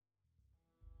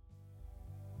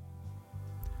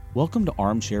Welcome to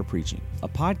Armchair Preaching, a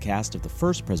podcast of the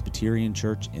First Presbyterian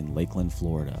Church in Lakeland,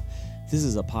 Florida. This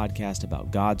is a podcast about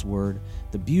God's Word,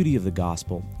 the beauty of the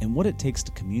gospel, and what it takes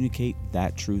to communicate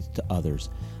that truth to others.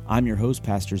 I'm your host,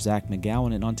 Pastor Zach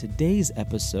McGowan, and on today's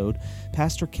episode,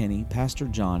 Pastor Kenny, Pastor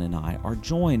John, and I are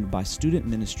joined by Student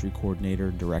Ministry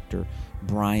Coordinator Director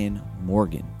Brian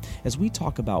Morgan as we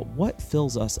talk about what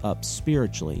fills us up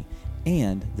spiritually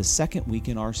and the second week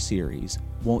in our series,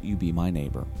 Won't You Be My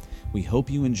Neighbor? We hope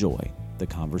you enjoy the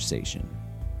conversation.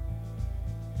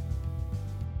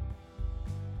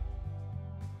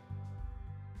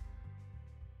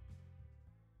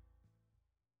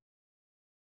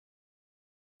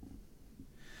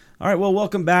 All right, well,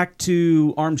 welcome back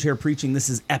to Armchair Preaching. This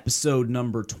is episode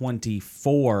number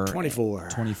 24.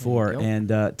 24. And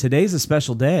today's a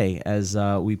special day, as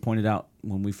we pointed out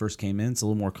when we first came in. It's a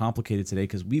little more complicated today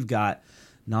because we've got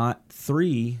not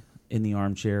three in the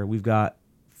armchair. We've got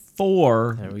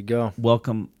four. There we go.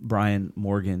 Welcome, Brian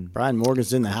Morgan. Brian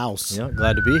Morgan's in the house. Yeah,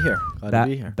 glad to be here.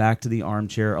 Back to the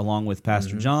armchair, along with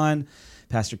Pastor John.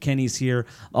 Pastor Kenny's here.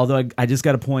 Although I just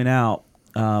got to point out,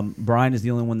 Brian is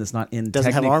the only one that's not in.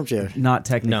 Doesn't have an armchair. Not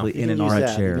technically in an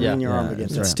armchair. Yeah, your arm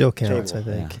against right. it. Still counts, I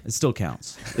think. Yeah, it still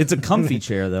counts. It's a comfy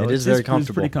chair, though. It is very comfortable.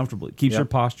 It's pretty comfortable. It keeps your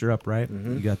posture up, right?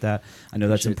 You got that. I know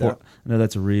that's important. I know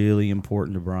that's really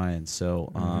important to Brian.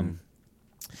 So.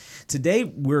 Today,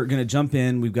 we're going to jump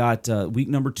in. We've got week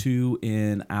number 2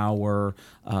 in our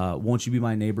Won't You Be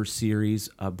My Neighbor series.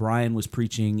 Brian was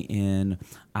preaching in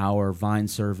our Vine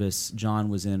service. John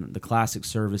was in the classic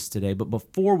service today. But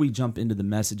before we jump into the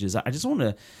messages, I just want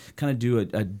to kind of do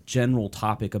a general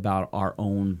topic about our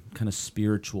own kind of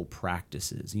spiritual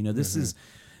practices. You know, this is,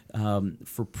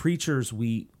 for preachers,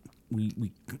 we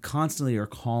constantly are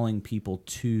calling people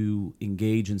to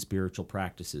engage in spiritual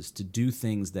practices, to do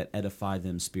things that edify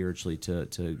them spiritually,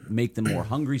 to make them more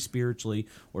hungry spiritually,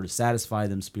 or to satisfy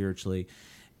them spiritually.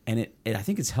 And I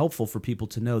think it's helpful for people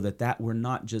to know that we're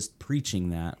not just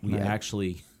preaching that. We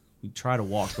actually we try to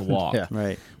walk the walk. Yeah,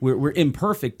 right. We're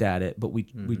imperfect at it, but we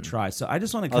try. So I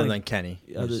just want to kind Other than Kenny.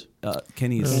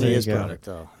 Kenny is Kenny is go. perfect,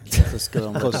 though. Let's go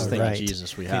on. Closest thing to Right.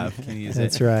 Jesus we have. Kenny is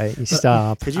That's right. You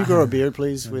stop. Could you grow a beard,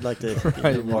 please? We'd like to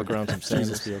Walk around some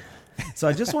Jesus sandals. beard. So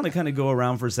I just want to kind of go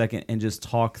around for a second and just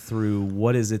talk through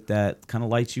what is it that kind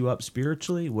of lights you up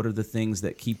spiritually? What are the things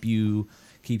that keep you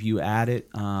at it,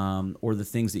 or the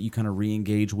things that you kind of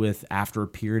re-engage with after a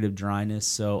period of dryness?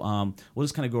 So we'll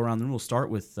just kind of go around, and we'll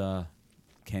start with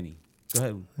Kenny. Go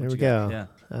ahead. There What we you got? go.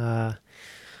 Yeah.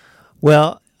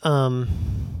 Well,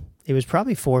 it was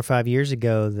probably 4 or 5 years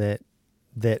ago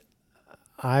that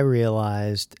I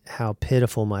realized how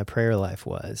pitiful my prayer life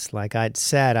was. Like I'd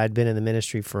been in the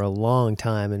ministry for a long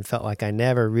time and felt like I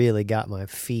never really got my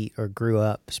feet or grew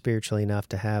up spiritually enough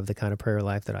to have the kind of prayer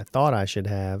life that I thought I should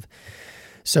have.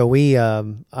 So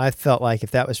I felt like if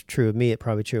that was true of me, it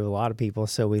probably true of a lot of people.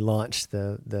 So we launched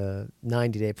the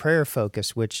 90-day prayer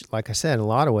focus, which, like I said, in a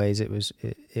lot of ways, it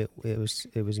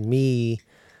was me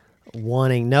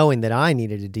knowing that I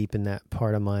needed to deepen that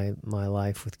part of my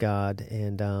life with God,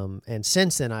 and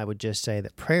since then, I would just say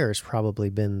that prayer has probably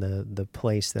been the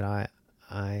place that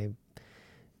I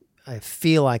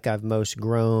feel like I've most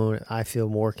grown. I feel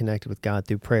more connected with God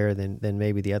through prayer than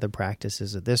maybe the other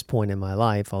practices at this point in my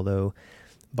life, although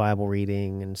Bible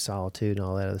reading and solitude and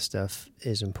all that other stuff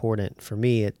is important. For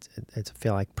me, I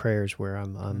feel like prayer is where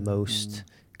I'm most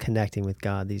connecting with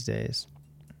God these days.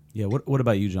 Yeah. What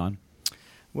about you, John?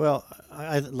 Well,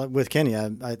 I like with Kenny,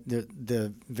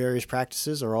 the various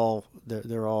practices are all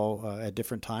they're all at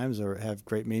different times or have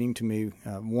great meaning to me.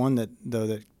 One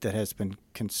that has been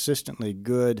consistently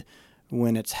good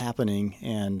when it's happening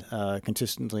and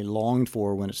consistently longed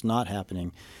for when it's not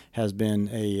happening has been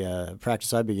a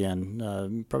practice I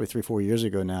began probably 3-4 years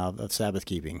ago now of Sabbath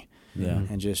keeping. Yeah.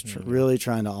 And just really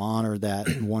trying to honor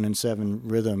that 1 in 7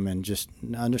 rhythm, and just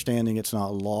understanding it's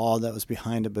not law that was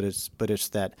behind it, but it's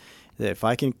that if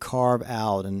I can carve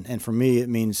out, and for me it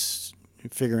means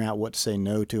figuring out what to say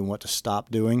no to and what to stop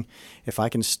doing. If I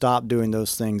can stop doing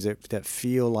those things that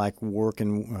feel like work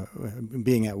and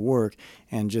being at work,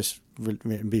 and just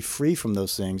be free from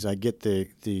those things, I get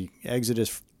the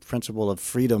Exodus principle of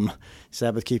freedom,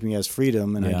 Sabbath keeping as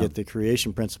freedom, and I get the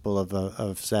creation principle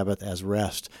of Sabbath as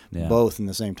rest, both in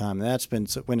the same time. And that's been,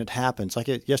 when it happens, like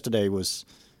yesterday was,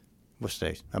 what's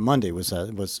today? Monday was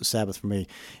Sabbath for me.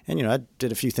 And, I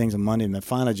did a few things on Monday, and then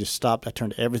finally just stopped. I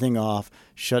turned everything off,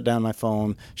 shut down my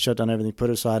phone, shut down everything, put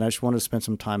it aside. And I just wanted to spend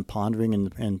some time pondering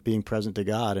and being present to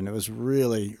God. And it was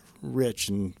really rich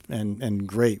and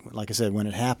great. Like I said, when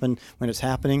it's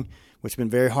happening, which has been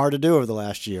very hard to do over the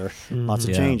last year. Lots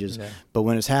of changes. Yeah. But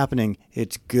when it's happening,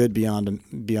 it's good beyond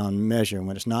measure. And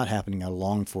when it's not happening, I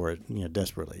long for it,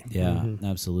 desperately. Yeah,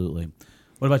 absolutely.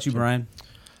 What about you, Brian?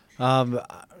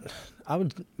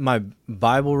 My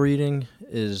Bible reading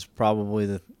is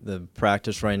probably the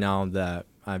practice right now that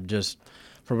I've just,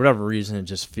 for whatever reason, it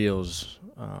just feels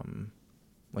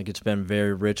like it's been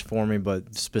very rich for me,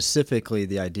 but specifically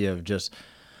the idea of just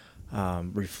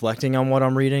reflecting on what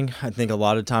I'm reading. I think a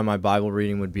lot of time my Bible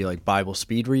reading would be like Bible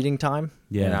speed reading time.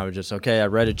 Yeah. And I would just, I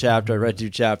read a chapter, I read 2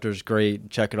 chapters, great,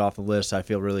 check it off the list. I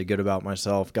feel really good about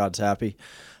myself. God's happy.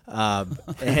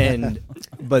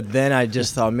 But then I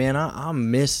just thought, man,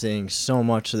 I'm missing so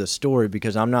much of the story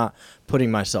because I'm not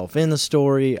putting myself in the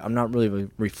story. I'm not really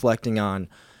reflecting on,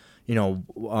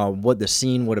 what the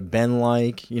scene would have been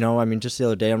like. Just the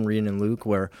other day I'm reading in Luke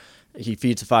where he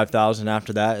feeds the 5,000.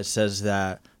 After that, it says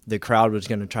that the crowd was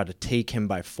going to try to take him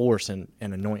by force and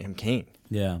anoint him king.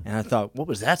 Yeah. And I thought, what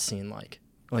was that scene like?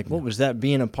 What was that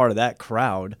being a part of that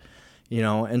crowd?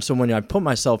 And so when I put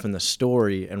myself in the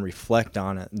story and reflect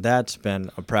on it, that's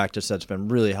been a practice that's been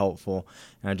really helpful.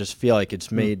 And I just feel like it's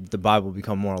made the Bible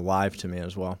become more alive to me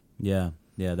as well. Yeah.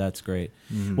 Yeah, that's great.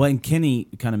 Mm-hmm. Well, and Kenny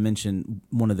kind of mentioned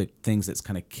one of the things that's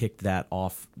kind of kicked that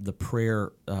off, the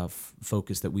prayer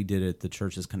focus that we did at the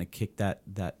church has kind of kicked that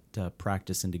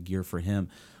practice into gear for him.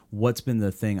 What's been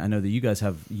the thing? I know that you guys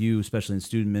especially in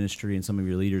student ministry and some of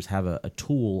your leaders, have a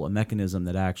tool, a mechanism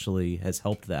that actually has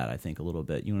helped that, I think, a little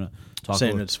bit. You want to talk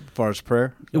about as far as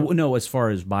prayer? No, as far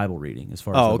as Bible reading.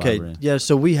 Okay. Yeah,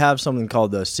 so we have something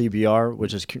called the CBR,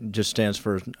 which just stands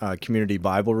for Community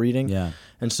Bible Reading. Yeah.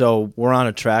 And so we're on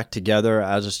a track together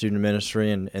as a student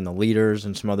ministry, and the leaders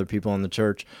and some other people in the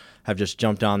church have just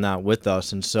jumped on that with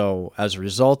us. And so as a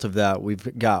result of that,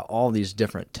 we've got all these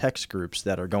different text groups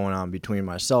that are going on between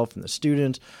myself and the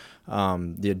students,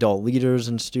 the adult leaders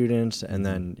and students, and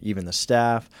then even the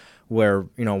staff, where,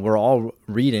 we're all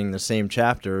reading the same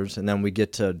chapters, and then we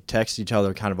get to text each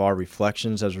other kind of our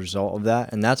reflections as a result of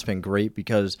that. And that's been great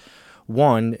because,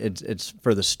 one, it's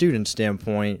for the student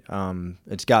standpoint,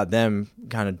 it's got them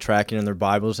kind of tracking in their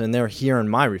Bibles, and they're hearing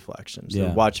my reflections. Yeah.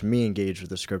 They're watching me engage with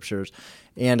the scriptures.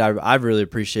 And I've really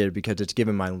appreciated it because it's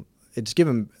given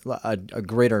a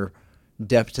greater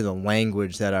depth to the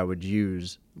language that I would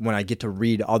use when I get to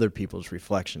read other people's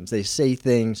reflections. They say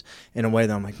things in a way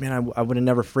that I'm like, man, I would have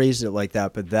never phrased it like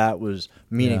that, but that was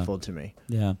meaningful to me.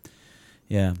 Yeah,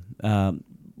 yeah.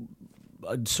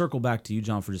 Circle back to you,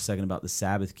 John, for just a second about the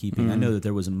Sabbath keeping. Mm-hmm. I know that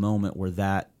there was a moment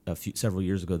where several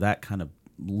years ago, that kind of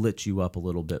lit you up a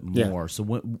little bit more. Yeah. So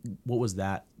what was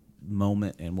that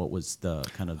moment, and what was the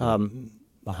kind of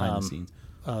behind the scenes?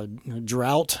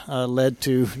 Drought led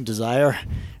to desire,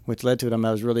 which led to it.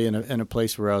 I was really in a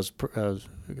place where I was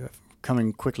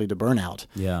coming quickly to burnout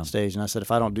stage, and I said,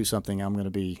 if I don't do something, I'm going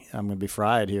to be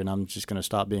fried here, and I'm just going to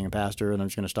stop being a pastor, and I'm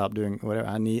just going to stop doing whatever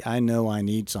I need. I know I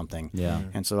need something,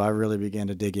 and so I really began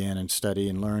to dig in and study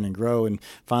and learn and grow, and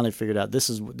finally figured out this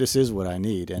is what I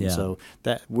need, and so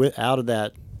that out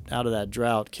of that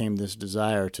drought came this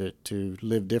desire to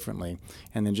live differently,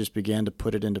 and then just began to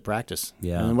put it into practice.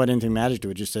 Yeah. And then what anything magic to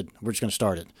it, just said, we're just going to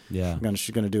start it. Yeah. We're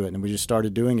just going to do it. And we just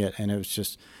started doing it, and it was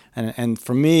just, and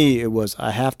for me, it was,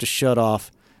 I have to shut off.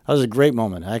 That was a great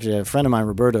moment. Actually, a friend of mine,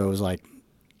 Roberto, was like,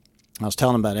 I was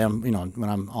telling him about him, when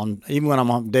I'm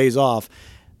on days off,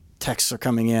 texts are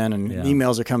coming in and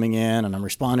emails are coming in, and I'm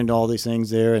responding to all these things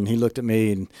there. And he looked at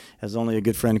me, and as only a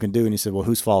good friend can do, and he said, "Well,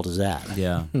 whose fault is that?"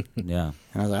 Yeah, yeah.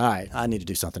 And I was like, "All right, I need to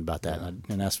do something about that."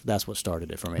 And that's what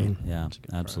started it for me. Yeah,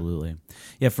 absolutely.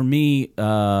 Yeah, for me,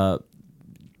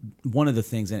 one of the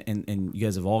things, and you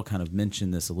guys have all kind of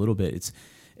mentioned this a little bit.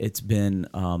 It's been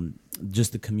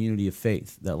just the community of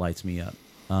faith that lights me up.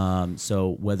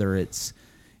 So whether it's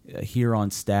here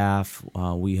on staff,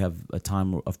 we have a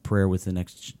time of prayer with the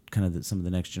next some of the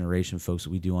next generation folks that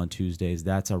we do on Tuesdays.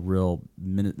 That's a real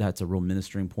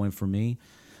ministering point for me.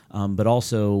 But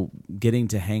also getting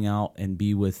to hang out and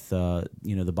be with the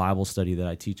Bible study that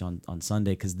I teach on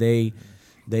Sunday, because they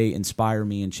inspire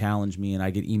me and challenge me, and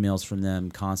I get emails from them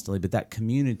constantly. But that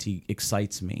community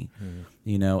excites me,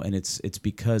 and it's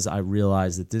because I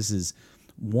realize that this is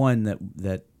one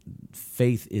that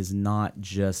faith is not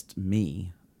just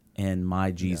me and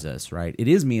my Jesus, right? It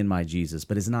is me and my Jesus,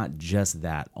 but it's not just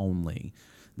that only.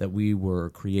 That we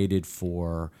were created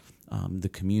for the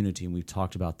community, and we've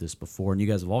talked about this before, and you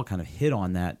guys have all kind of hit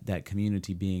on that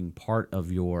community being part of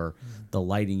the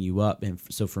lighting you up. And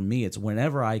so for me, it's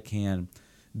whenever I can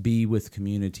be with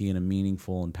community in a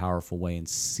meaningful and powerful way and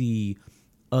see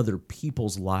other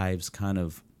people's lives kind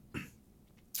of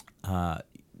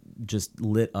just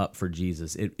lit up for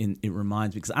Jesus. It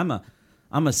reminds me, because I'm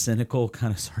I'm a cynical,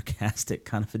 kind of sarcastic,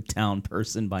 kind of a down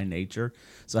person by nature,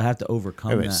 so I have to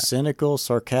overcome that. Cynical,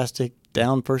 sarcastic,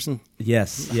 down person.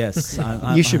 Yes.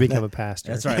 You should become a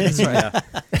pastor. That's right.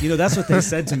 That's what they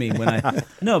said to me when I.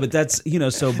 No, but that's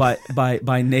so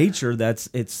by nature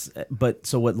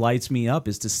so what lights me up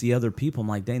is to see other people. I'm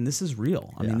like, dang, this is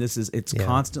real. I mean, it's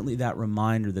constantly that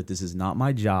reminder that this is not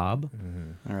my job.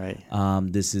 Mm-hmm. All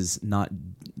right. This is not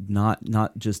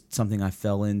just something I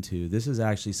fell into. This is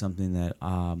actually something that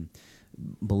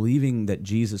believing that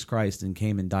Jesus Christ and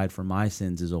came and died for my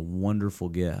sins is a wonderful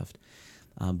gift.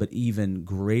 But even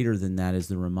greater than that is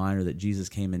the reminder that Jesus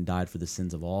came and died for the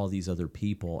sins of all these other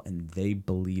people, and they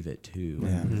believe it too. Yeah.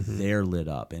 And they're lit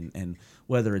up. And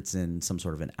whether it's in some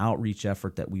sort of an outreach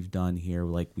effort that we've done here,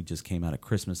 like we just came out of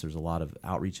Christmas, there's a lot of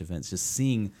outreach events, just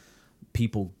seeing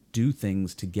people do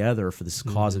things together for this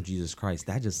cause of Jesus Christ,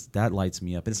 that lights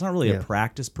me up. And it's not really a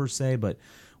practice per se, but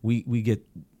we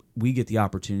get the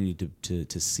opportunity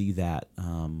to see that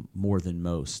more than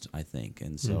most, I think,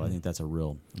 and so I think that's a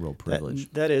real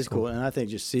privilege. That is cool, and I think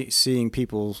just hearing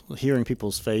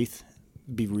people's faith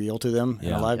be real to them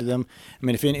and alive to them. I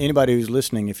mean, if anybody who's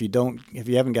listening, if you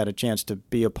haven't got a chance to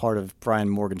be a part of Brian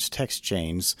Morgan's text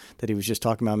chains that he was just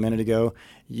talking about a minute ago,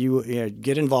 you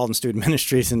get involved in student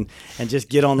ministries and just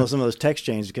get on some of those text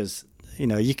chains, because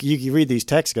you read these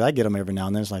texts, because I get them every now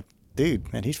and then. It's like,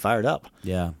 dude, man, he's fired up.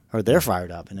 Yeah. Or they're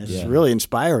fired up. And it's really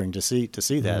inspiring to see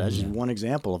that. That's just one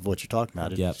example of what you're talking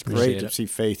about. It's great to see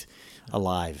faith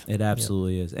alive. It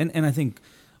absolutely is. And I think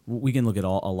we can look at a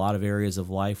lot of areas of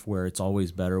life where it's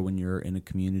always better when you're in a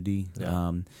community.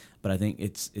 Yeah. But I think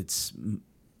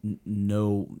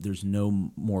there's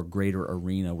no more greater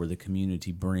arena where the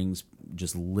community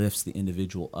just lifts the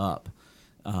individual up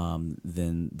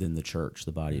than the church,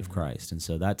 the body of Christ. And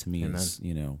so that to me is,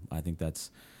 I think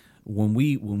that's when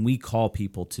we call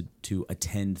people to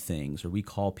attend things, or we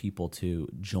call people to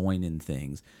join in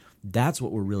things, that's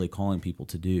what we're really calling people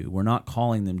to do. We're not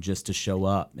calling them just to show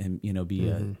up and be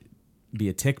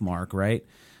a tick mark, right?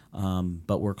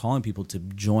 But we're calling people to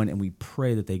join, and we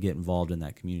pray that they get involved in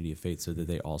that community of faith so that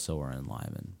they also are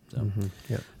enlivened. So,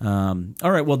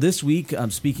 all right. Well, this week,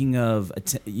 speaking of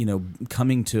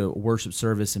coming to worship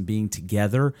service and being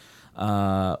together,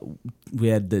 we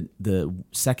had the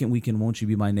second week in Won't You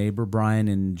Be My Neighbor. Brian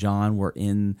and John were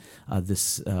in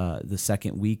the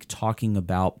second week talking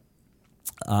about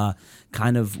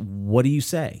kind of what do you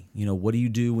say? What do you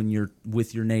do when you're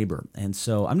with your neighbor? And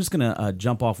so I'm just going to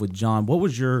jump off with John. What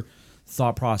was your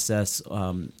thought process?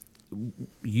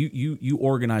 You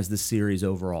organized this series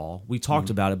overall. We talked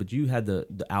about it, but you had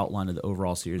the outline of the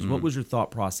overall series. What was your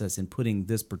thought process in putting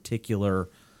this particular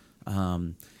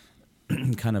kind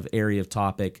of area of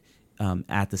topic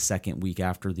at the second week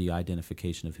after the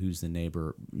identification of who's the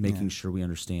neighbor, making sure we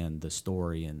understand the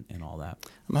story and all that?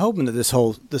 I'm hoping that this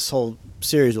whole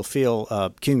series will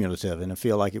feel cumulative, and I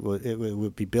feel like it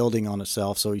would be building on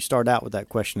itself. So you start out with that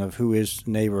question of who is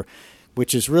neighbor,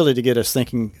 which is really to get us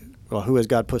thinking, well, who has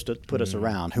God put us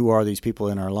around? Who are these people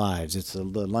in our lives? It's the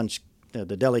lunch,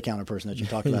 the deli counter person that you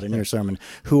talked about in your sermon.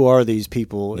 Who are these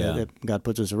people that God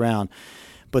puts us around?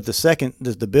 But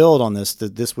the build on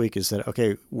this week is that,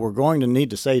 okay, we're going to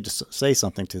need to say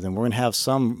something to them. We're going to have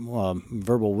some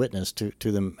verbal witness to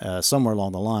them somewhere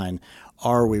along the line.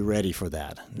 Are we ready for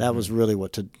that? That was really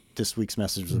what this week's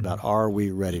message was about. Are we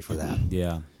ready for that?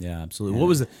 Yeah, absolutely. What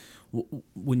was it?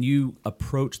 When you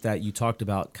approached that, you talked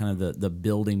about kind of the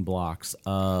building blocks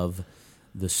of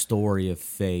the story of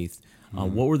faith.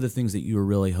 What were the things that you were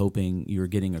really hoping you were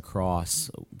getting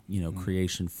across?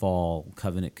 Creation, fall,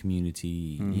 covenant,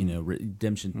 community.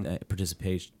 Redemption,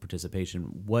 participation.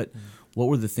 What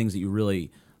were the things that you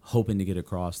really hoping to get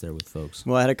across there with folks?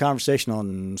 Well, I had a conversation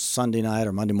on Sunday night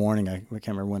or Monday morning. I can't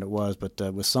remember when it was, but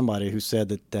with somebody who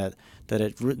said that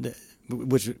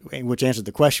which answered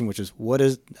the question, which is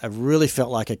I really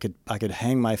felt like I could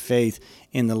hang my faith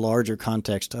in the larger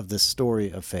context of this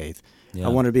story of faith. Yeah. I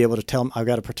wanted to be able to tell them I've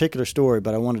got a particular story,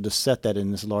 but I wanted to set that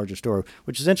in this larger story,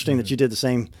 which is interesting that you did the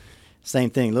same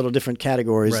thing, little different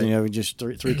categories, right. Just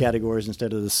three categories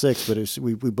instead of the six. But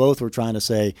we both were trying to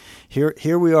say,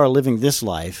 here we are living this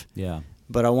life. Yeah.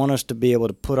 But I want us to be able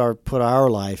to put our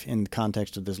life in the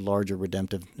context of this larger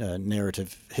redemptive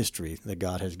narrative history that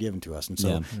God has given to us, and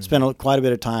so spent quite a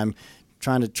bit of time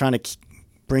trying to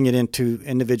bring it into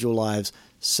individual lives,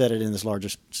 set it in this larger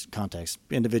context.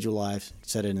 Individual lives,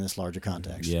 set it in this larger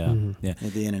context. Yeah.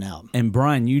 The in and out. And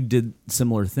Brian, you did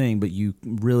similar thing, but you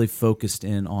really focused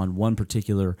in on one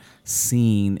particular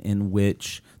scene in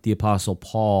which the Apostle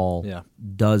Paul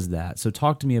does that. So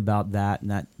talk to me about that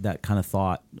and that kind of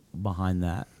thought behind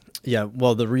that. Yeah,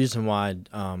 well, the reason why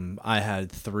I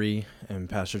had 3 and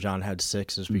Pastor John had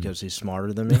 6 is because he's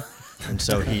smarter than me, and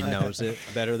so he knows it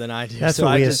better than I do. That's so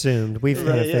what we just assumed. We've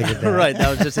kind of figured that. Right, that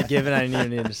was just a given. I didn't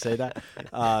even need to say that.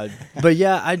 But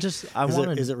yeah,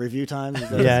 Is it review time?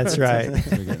 Yeah, that's right.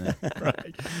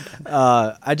 Right.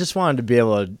 I just wanted to be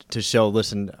able to show,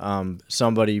 listen,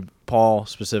 somebody, Paul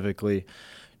specifically,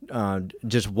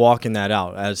 just walking that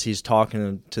out as he's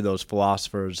talking to those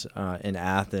philosophers in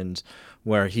Athens,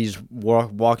 where he's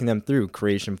walking them through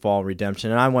creation, fall,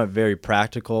 redemption. And I went very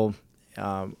practical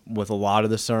with a lot of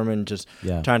the sermon, just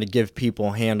trying to give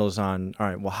people handles on, all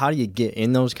right, well, how do you get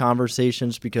in those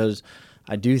conversations? Because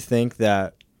I do think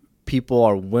that people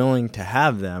are willing to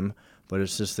have them, but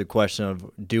it's just the question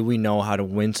of, do we know how to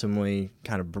winsomely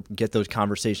kind of get those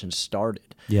conversations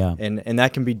started? Yeah. And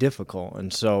that can be difficult.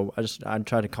 And so I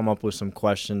try to come up with some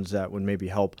questions that would maybe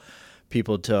help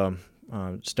people to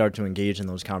start to engage in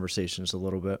those conversations a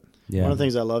little bit. Yeah. One of the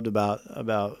things I loved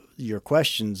about your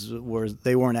questions was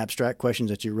they weren't abstract questions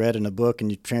that you read in a book and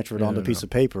you transferred onto a piece of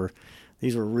paper.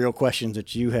 These were real questions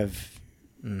that you have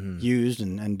used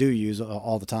and do use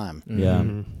all the time. Yeah,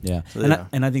 yeah. So,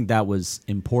 and I think that was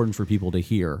important for people to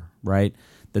hear, right?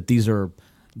 That these are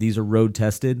road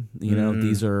tested, you know,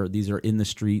 these are in the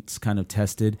streets kind of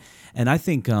tested. And I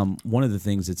think one of the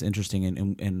things that's interesting,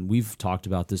 and we've talked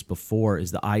about this before,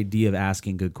 is the idea of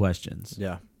asking good questions.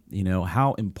 Yeah. You know,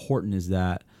 how important is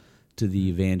that to the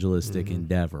evangelistic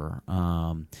endeavor?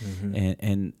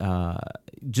 And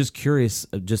just curious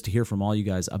just to hear from all you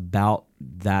guys about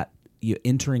that,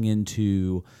 entering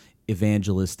into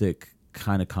evangelistic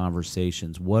kind of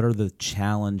conversations. What are the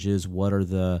challenges? What are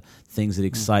the things that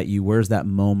excite you? Where's that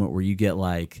moment where you get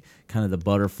like kind of the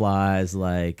butterflies,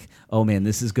 like, oh man,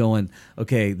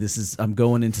 I'm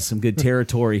going into some good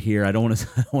territory here. I don't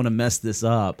want to mess this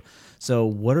up. So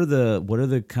what are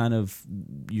the kind of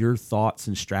your thoughts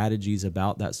and strategies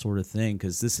about that sort of thing?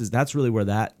 Because that's really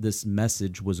where this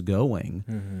message was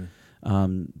going.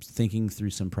 Thinking through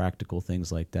some practical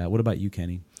things like that. What about you,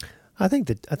 Kenny? I think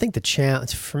the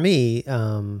challenge for me,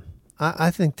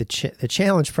 I think the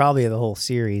challenge probably of the whole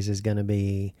series is going to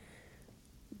be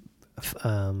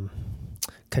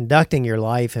conducting your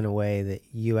life in a way that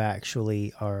you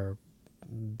actually are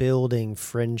building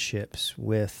friendships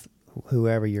with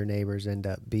whoever your neighbors end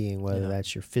up being, whether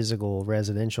that's your physical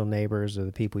residential neighbors or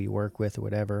the people you work with or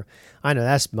whatever. I know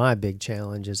that's my big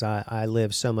challenge is I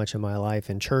live so much of my life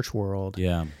in church world.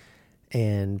 Yeah.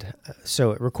 And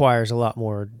so it requires a lot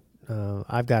more.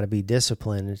 I've got to be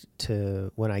disciplined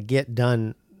to, when I get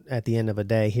done at the end of a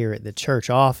day here at the church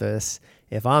office,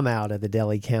 if I'm out at the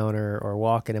deli counter or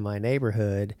walking in my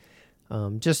neighborhood,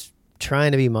 just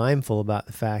trying to be mindful about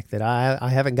the fact that I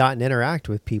haven't gotten to interact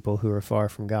with people who are far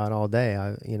from God all day.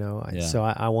 So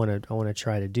I want to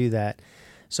try to do that.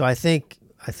 So I think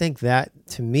that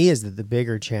to me is the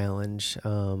bigger challenge,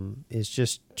 is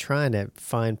just trying to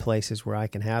find places where I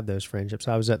can have those friendships.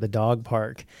 I was at the dog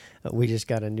park. We just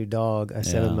got a new dog, a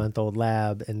 7-month-old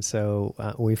lab. And so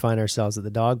we find ourselves at the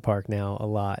dog park now a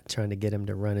lot, trying to get him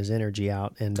to run his energy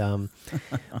out. And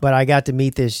but I got to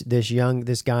meet this guy in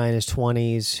his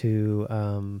 20s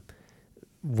who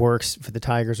works for the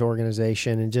Tigers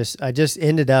organization, and I just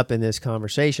ended up in this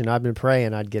conversation. I've been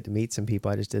praying I'd get to meet some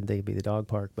people. I just didn't think it'd be the dog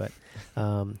park, but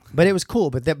it was cool.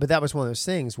 But that was one of those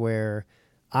things where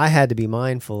I had to be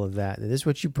mindful of that. This is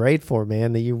what you prayed for,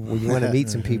 man, that you want to meet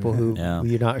some people who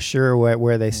you're not sure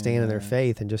where they stand in their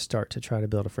faith, and just start to try to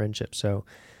build a friendship. So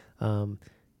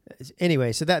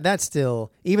anyway, so that's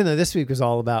still, even though this week was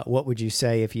all about what would you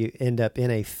say if you end up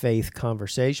in a faith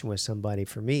conversation with somebody,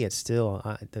 for me, it's still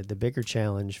the bigger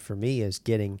challenge for me is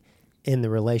getting in the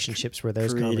relationships where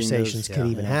those conversations could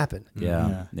even happen.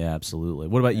 Yeah, absolutely.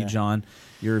 What about you, John?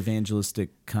 Your evangelistic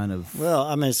kind of... Well,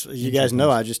 I mean, you guys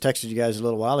know, I just texted you guys a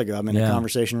little while ago. I'm in a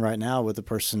conversation right now with a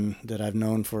person that I've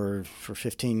known for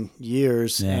 15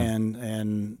 years. Yeah.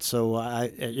 And so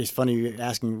it's funny you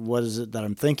asking what is it that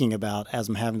I'm thinking about as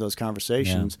I'm having those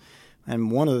conversations. Yeah. And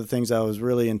one of the things I was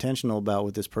really intentional about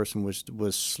with this person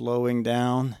was slowing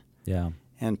down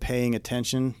and paying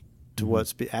attention to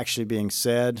what's actually being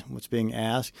said, what's being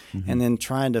asked, and then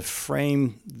trying to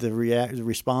frame the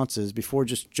responses before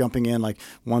just jumping in. Like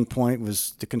one point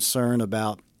was the concern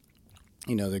about,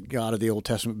 the God of the Old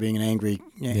Testament being an angry,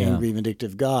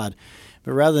 vindictive God.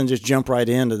 But rather than just jump right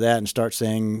into that and start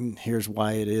saying, here's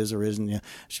why it is or isn't,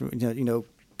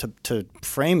 to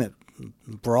frame it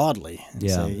broadly and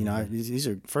Yeah. say, these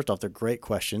are, first off, they're great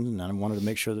questions, and I wanted to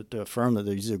make sure to affirm that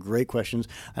these are great questions,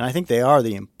 and I think they are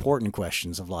the important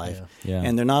questions of life. Yeah.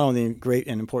 And they're not only great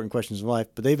and important questions of life,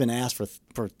 but they've been asked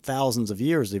for thousands of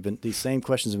years. These same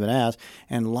questions have been asked,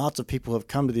 and lots of people have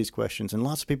come to these questions, and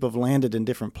lots of people have landed in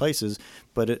different places.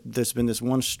 But there's been this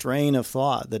one strain of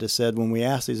thought that has said, when we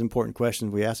ask these important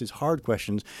questions, we ask these hard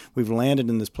questions, we've landed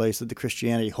in this place that the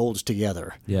Christianity holds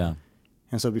together. Yeah.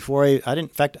 And so before I didn't, in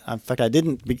fact, I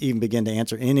didn't even begin to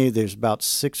answer any. There's about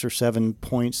 6 or 7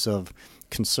 points of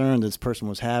concern that this person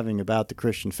was having about the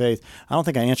Christian faith. I don't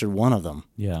think I answered one of them.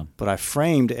 Yeah. But I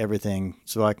framed everything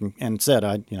so I can, and said,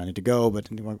 I need to go, but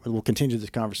we'll continue this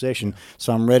conversation.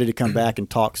 So I'm ready to come back and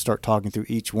start talking through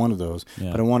each one of those.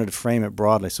 Yeah. But I wanted to frame it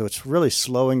broadly. So it's really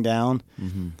slowing down,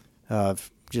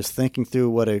 just thinking through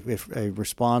what a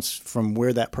response from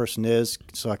where that person is,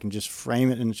 so I can just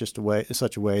frame it in such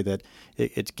a way that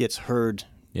it gets heard.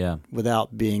 Yeah. Without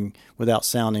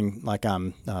sounding like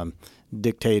I'm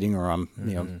dictating, or I'm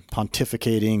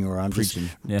pontificating, or I'm Preaching.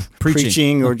 just Yeah.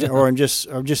 preaching, or I'm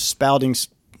just spouting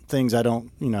things I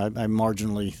don't I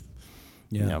marginally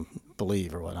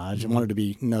believe or whatnot. I just wanted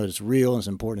to know it's real and it's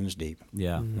important and it's deep.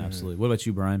 Yeah. Absolutely. What about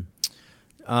you, Brian?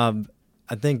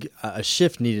 I think a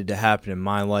shift needed to happen in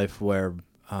my life where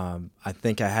I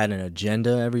think I had an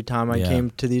agenda every time I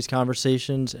came to these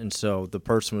conversations, and so the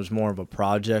person was more of a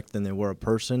project than they were a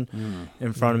person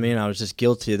in front of me, and I was just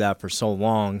guilty of that for so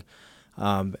long.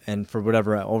 And for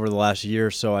whatever, over the last year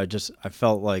or so, I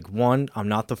felt like, one, I'm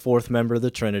not the fourth member of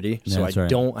the Trinity, so I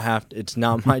don't have to, it's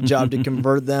not my job to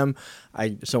convert them.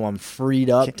 So I'm freed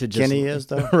up to just... Kenny is,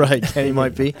 though? Right, Kenny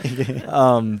might be.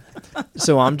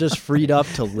 So I'm just freed up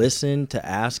to listen, to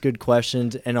ask good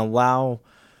questions, and allow...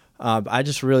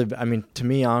 to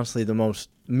me, honestly, the most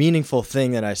meaningful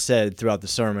thing that I said throughout the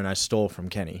sermon, I stole from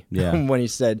Kenny. Yeah. When he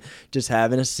said, just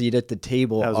having a seat at the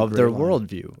table of their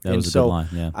worldview. That was a good line,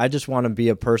 yeah. I just want to be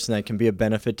a person that can be a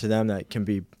benefit to them,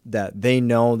 that they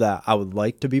know that I would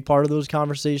like to be part of those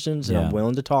conversations, and I'm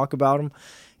willing to talk about them.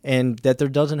 And that there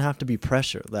doesn't have to be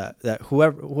pressure, that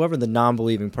whoever the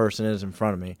non-believing person is in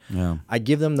front of me, I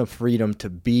give them the freedom to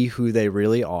be who they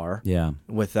really are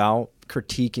without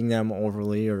critiquing them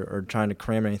overly or trying to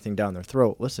cram anything down their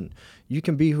throat. Listen, you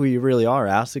can be who you really are.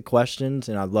 Ask the questions,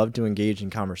 and I'd love to engage in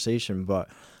conversation, but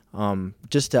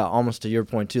just to, almost to your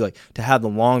point too, like to have the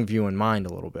long view in mind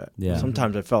a little bit. Yeah.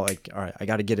 Sometimes I felt like, all right, I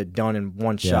got to get it done in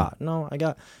one shot. No,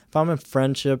 if I'm in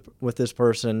friendship with this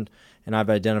person and I've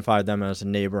identified them as a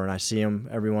neighbor and I see them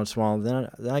every once in a while, then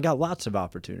I got lots of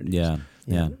opportunities.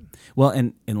 Yeah. Well,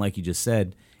 and like you just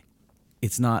said,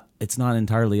 it's not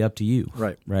entirely up to you.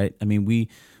 Right. I mean,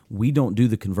 we don't do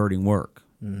the converting work.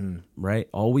 Right.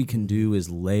 All we can do is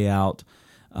lay out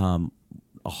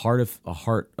a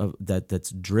heart of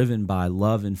that's driven by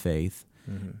love and faith.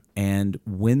 And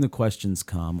when the questions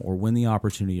come, or when the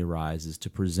opportunity arises, to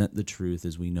present the truth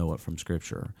as we know it from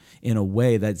Scripture in a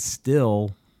way that's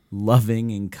still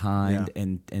loving and kind,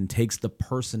 and takes the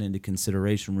person into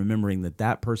consideration, remembering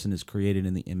that person is created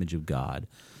in the image of God.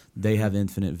 They have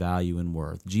infinite value and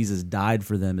worth. Jesus died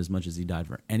for them as much as he died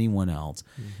for anyone else.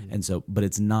 And so, but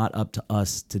it's not up to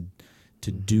us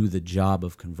to do the job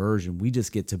of conversion. We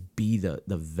just get to be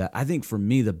I think for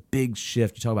me, the big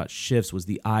shift, you talk about shifts, was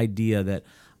the idea that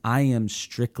I am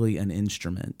strictly an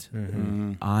instrument.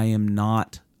 I am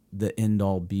not the end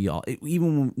all be all.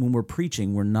 Even when we're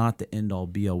preaching, we're not the end all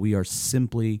be all. We are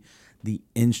simply the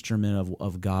instrument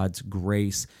of God's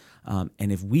grace. And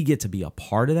if we get to be a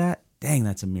part of that, dang,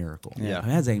 that's a miracle. Yeah. I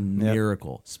mean, that's a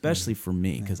miracle, especially for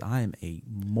me, because I am a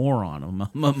moron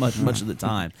much of the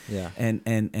time.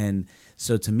 And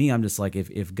so to me, I'm just like,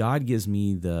 if God gives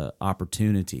me the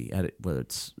opportunity at it, whether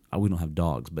it's, we don't have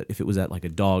dogs, but if it was at like a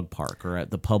dog park or at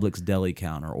the Publix deli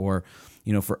counter, or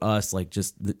for us, like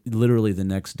just literally the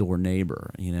next door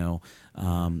neighbor,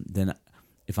 then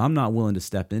if I'm not willing to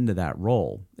step into that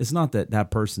role, it's not that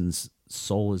person's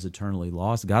soul is eternally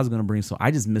lost. God's going to bring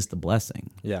I just missed the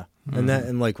blessing. Yeah.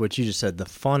 And like what you just said, the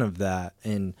fun of that,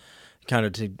 and kind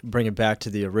of to bring it back to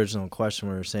the original question,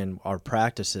 we were saying our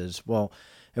practices. Well,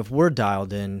 if we're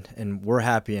dialed in and we're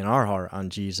happy in our heart on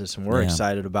Jesus and we're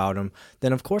excited about him,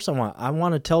 then of course I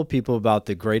want to tell people about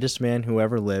the greatest man who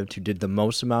ever lived, who did the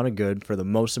most amount of good for the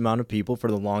most amount of people for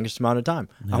the longest amount of time.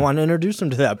 I want to introduce them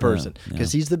to that person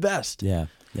because he's the best. Yeah,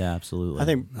 absolutely. I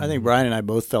think Brian and I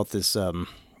both felt this,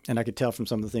 and I could tell from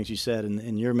some of the things you said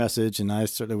in your message, and I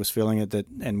certainly was feeling it,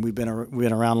 and we've been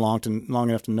around long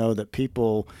enough to know that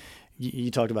people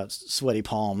you talked about sweaty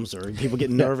palms or people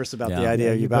getting nervous about the Yeah.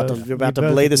 idea you're about to both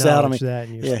lay this out on me.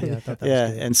 acknowledged that and I thought that Yeah,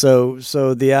 was good. and so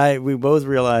we both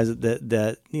realized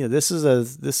that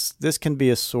this can be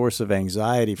a source of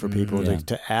anxiety for people Yeah.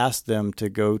 to ask them to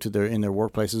go to in their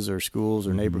workplaces or schools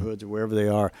or neighborhoods or wherever they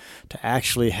are to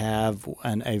actually have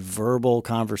a verbal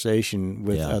conversation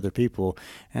with other people.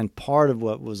 And part of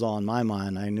what was on my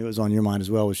mind, I knew it was on your mind as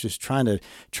well, was just trying to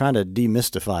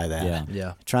demystify that. Yeah.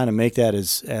 Yeah. Trying to make that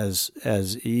as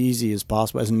easy as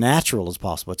possible, as natural as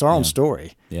possible. It's our own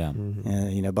story. Yeah.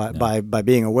 By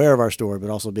being aware of our story, but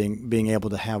also being able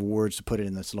to have words to put it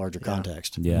in this larger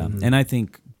context. Yeah. And I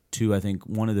think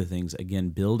one of the things, again,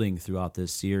 building throughout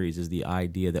this series is the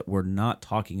idea that we're not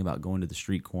talking about going to the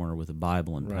street corner with a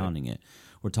Bible and pounding it.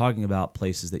 We're talking about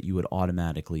places that you would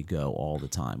automatically go all the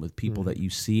time with people that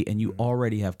you see and you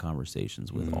already have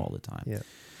conversations with all the time. Yeah.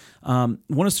 Want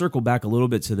to circle back a little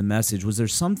bit to the message. Was there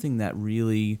something that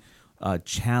really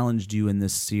challenged you in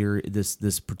this series,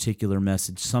 this particular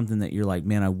message? Something that you're like,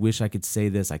 man, I wish I could say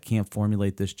this. I can't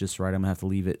formulate this just right. I'm gonna have to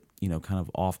leave it, kind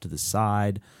of off to the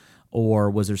side.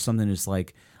 Or was there something just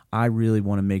like, I really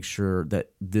want to make sure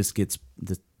that this gets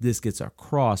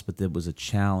across, but that was a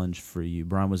challenge for you,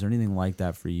 Brian? Was there anything like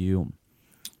that for you?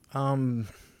 And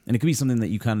it could be something that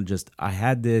you kind of just, I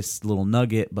had this little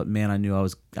nugget, but man, I knew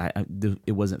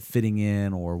it wasn't fitting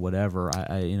in or whatever.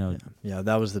 Yeah,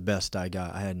 that was the best I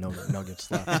got. I had no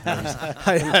nuggets left.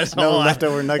 I had no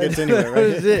leftover nuggets anyway, right?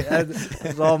 That was it. That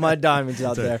was all my diamonds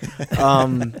out there.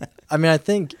 I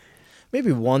think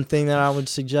maybe one thing that I would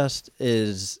suggest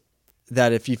is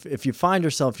that if you find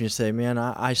yourself and you say, man,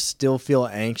 I still feel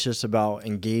anxious about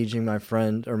engaging my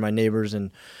friend or my neighbors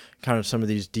in kind of some of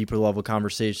these deeper level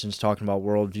conversations, talking about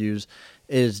worldviews,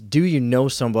 is do you know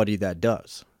somebody that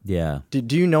does? Yeah.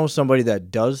 Do you know somebody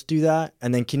that does do that?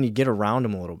 And then can you get around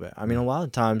them a little bit? I mean, a lot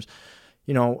of times,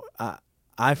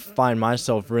 I find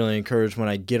myself really encouraged when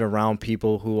I get around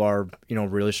people who are,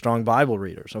 really strong Bible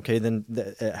readers. Okay, then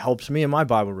it helps me in my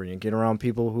Bible reading. Get around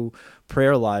people who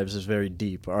prayer lives is very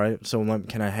deep. All right, so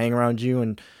can I hang around you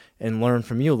and learn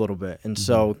from you a little bit? And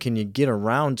so can you get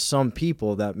around some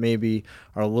people that maybe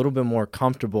are a little bit more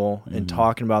comfortable in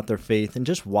talking about their faith and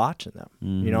just watching them?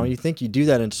 You think you do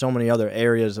that in so many other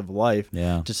areas of life.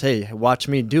 Yeah. Just, hey, watch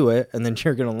me do it, and then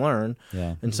you're going to learn.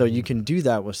 Yeah. And so you can do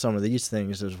that with some of these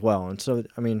things as well. And so,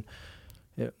 I mean,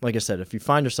 like I said, if you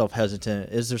find yourself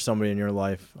hesitant, is there somebody in your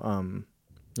life,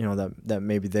 that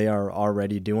maybe they are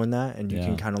already doing that, and you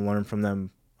can kind of learn from them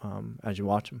as you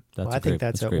watch them. I think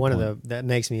that's one of that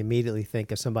makes me immediately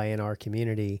think of somebody in our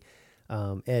community,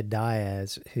 Ed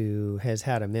Diaz, who has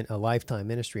had a lifetime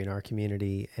ministry in our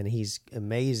community, and he's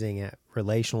amazing at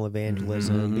relational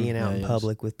evangelism, being out in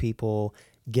public with people,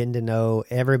 getting to know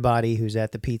everybody who's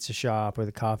at the pizza shop or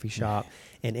the coffee shop.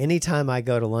 And anytime I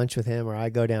go to lunch with him or I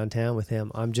go downtown with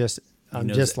him, I'm just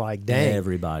like, dang,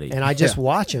 everybody. And I just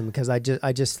watch him because I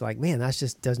just like, man, that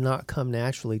just does not come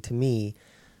naturally to me.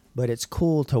 But it's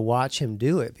cool to watch him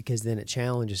do it because then it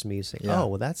challenges me to say, oh,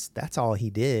 well, that's all he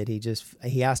did.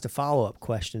 He asked a follow-up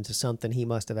question to something he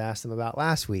must have asked them about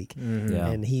last week. Yeah.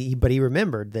 And he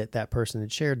remembered that person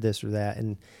had shared this or that.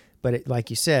 But like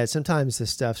you said, sometimes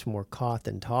this stuff's more caught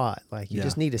than taught. Like you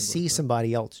just need to see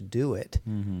somebody else do it.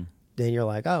 Then you're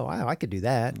like, oh, wow, I could do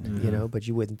that, but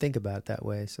you wouldn't think about it that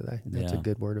way. So that's a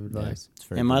good word of advice.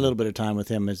 Yeah, and my little bit of time with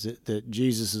him is that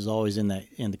Jesus is always in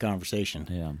the conversation.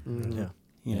 Yeah.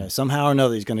 Yeah. Somehow or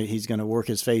another, he's gonna work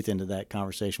his faith into that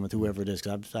conversation with whoever it is.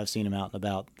 Because I've seen him out and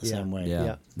about the same way.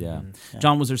 Yeah.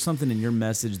 John, was there something in your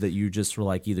message that you just were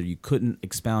like, either you couldn't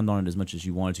expound on it as much as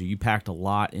you wanted to? You packed a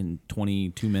lot in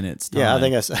 22 minutes. Time. Yeah, I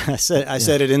think I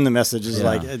said it in the message. It's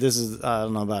like, this is, I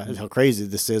don't know about how crazy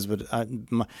this is, but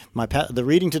the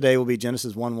reading today will be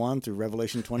Genesis 1:1 through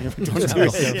Revelation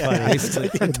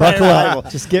 20:22. Buckle up.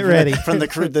 Just get ready. From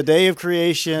the day of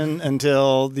creation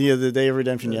until the day of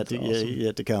redemption yet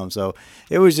to come. So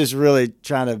it was just really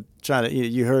trying to.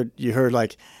 You heard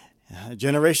like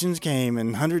generations came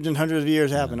and hundreds of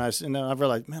years happened. I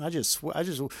realized, man, I just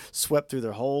swept through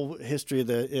the whole history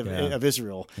of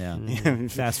Israel. Yeah.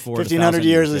 Fast forward 1,500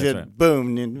 years, right.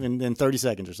 Boom, in 30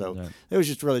 seconds or so. Right. It was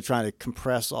just really trying to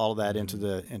compress all of that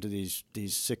into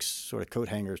these 6 sort of coat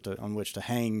hangers on which to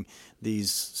hang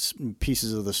these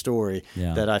pieces of the story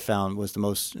that I found was the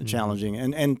most challenging,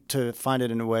 and to find it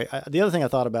in a way. The other thing I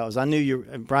thought about was I knew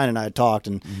Brian and I had talked,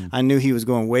 and I knew he was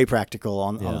going way practical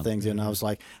on things, and I was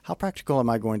like, how practical am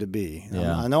I going to be?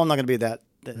 I know I'm not going to be that.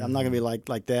 I'm not going to be like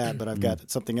that, but I've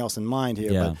got something else in mind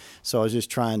here. Yeah. But so I was just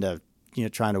trying to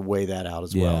trying to weigh that out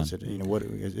as well. Is it, what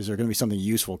is there going to be something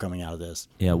useful coming out of this?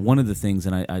 Yeah, one of the things,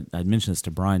 and I mentioned this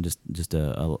to Brian just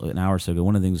an hour or so ago.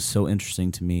 One of the things that's so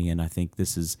interesting to me, and I think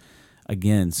this is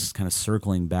again kind of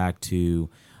circling back to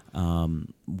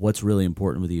what's really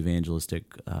important with the evangelistic,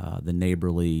 the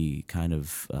neighborly kind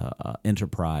of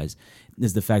enterprise,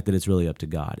 is the fact that it's really up to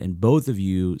God. And both of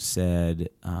you said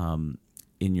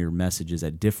in your messages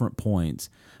at different points,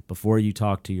 before you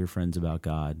talk to your friends about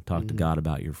God, talk to God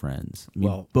about your friends. I mean,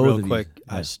 Well, both real quick, you,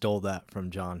 I stole that from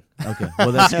John. Okay,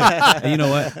 well that's good. You know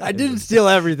what? I didn't steal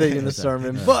everything in the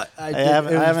sermon, but I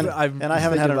haven't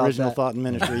had an original thought in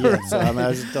ministry yet. So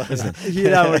he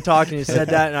and I were talking. He said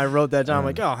that, and I wrote that down. I'm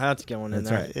like, oh, that's going in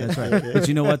there. That's right. But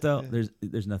you know what though?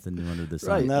 There's nothing new under the sun.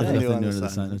 Right, nothing There's new nothing under new the under the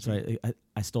sun. sun. That's right.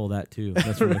 I stole that too.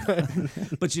 That's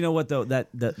right. But you know what though?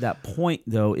 That point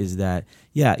though is that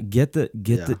get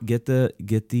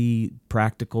the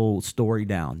practical story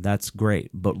down. That's great.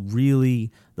 But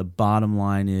really, the bottom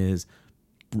line is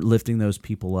lifting those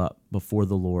people up before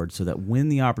the Lord, so that when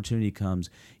the opportunity comes,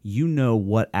 you know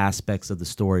what aspects of the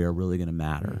story are really going to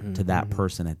matter to that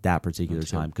person at that particular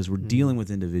time, because we're dealing with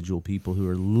individual people who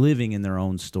are living in their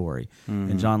own story.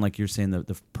 And John, like you're saying,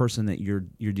 the person that you're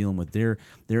dealing with, they're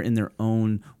in their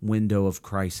own window of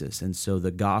crisis, and so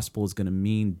the gospel is going to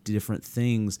mean different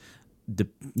things,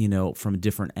 from a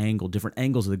different angle. Different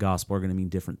angles of the gospel are going to mean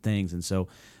different things, and so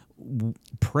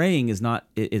praying is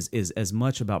as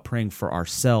much about praying for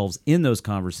ourselves in those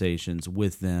conversations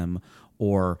with them,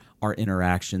 or our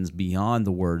interactions beyond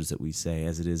the words that we say,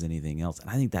 as it is anything else. And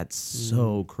I think that's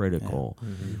so critical.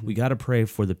 Yeah. We got to pray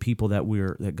for the people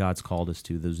that God's called us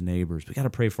to, those neighbors. We got to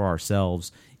pray for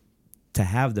ourselves to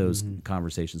have those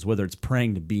conversations, whether it's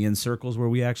praying to be in circles where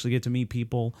we actually get to meet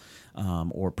people,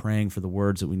 or praying for the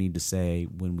words that we need to say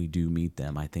when we do meet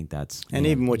them. I think that's... And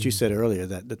even what you said earlier,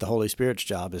 that the Holy Spirit's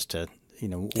job is to,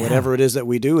 whatever it is that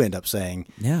we do end up saying,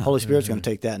 Holy Spirit's going to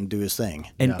take that and do his thing.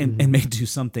 And may do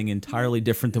something entirely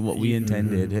different than what we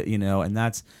intended, and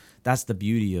that's the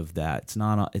beauty of that.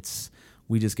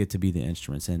 We just get to be the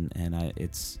instruments, and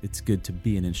it's good to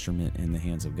be an instrument in the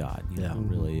hands of God. It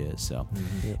really is. So,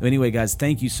 anyway, guys,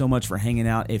 thank you so much for hanging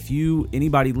out. If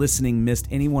anybody listening missed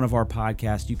any one of our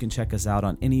podcasts, you can check us out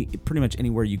on pretty much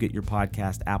anywhere you get your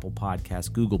podcast: Apple Podcasts,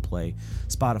 Google Play,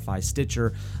 Spotify,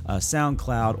 Stitcher,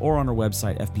 SoundCloud, or on our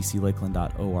website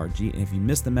fbclakeland.org. And if you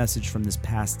missed the message from this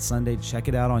past Sunday, check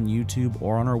it out on YouTube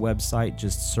or on our website.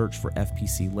 Just search for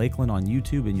FPC Lakeland on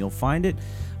YouTube, and you'll find it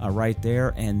right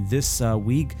there. And this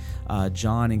week,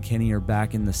 John and Kenny are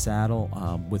back in the saddle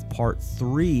with part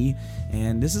 3,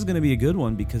 and this is going to be a good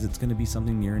one because it's going to be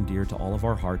something near and dear to all of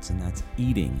our hearts, and that's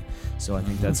eating. So I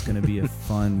think that's going to be a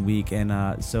fun week.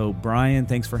 And so Brian,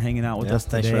 thanks for hanging out with us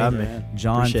today. Thanks for having me.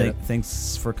 John,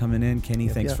 thanks for coming in. Kenny,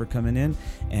 thanks for coming in,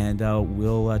 and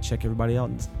we'll check everybody out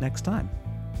next time.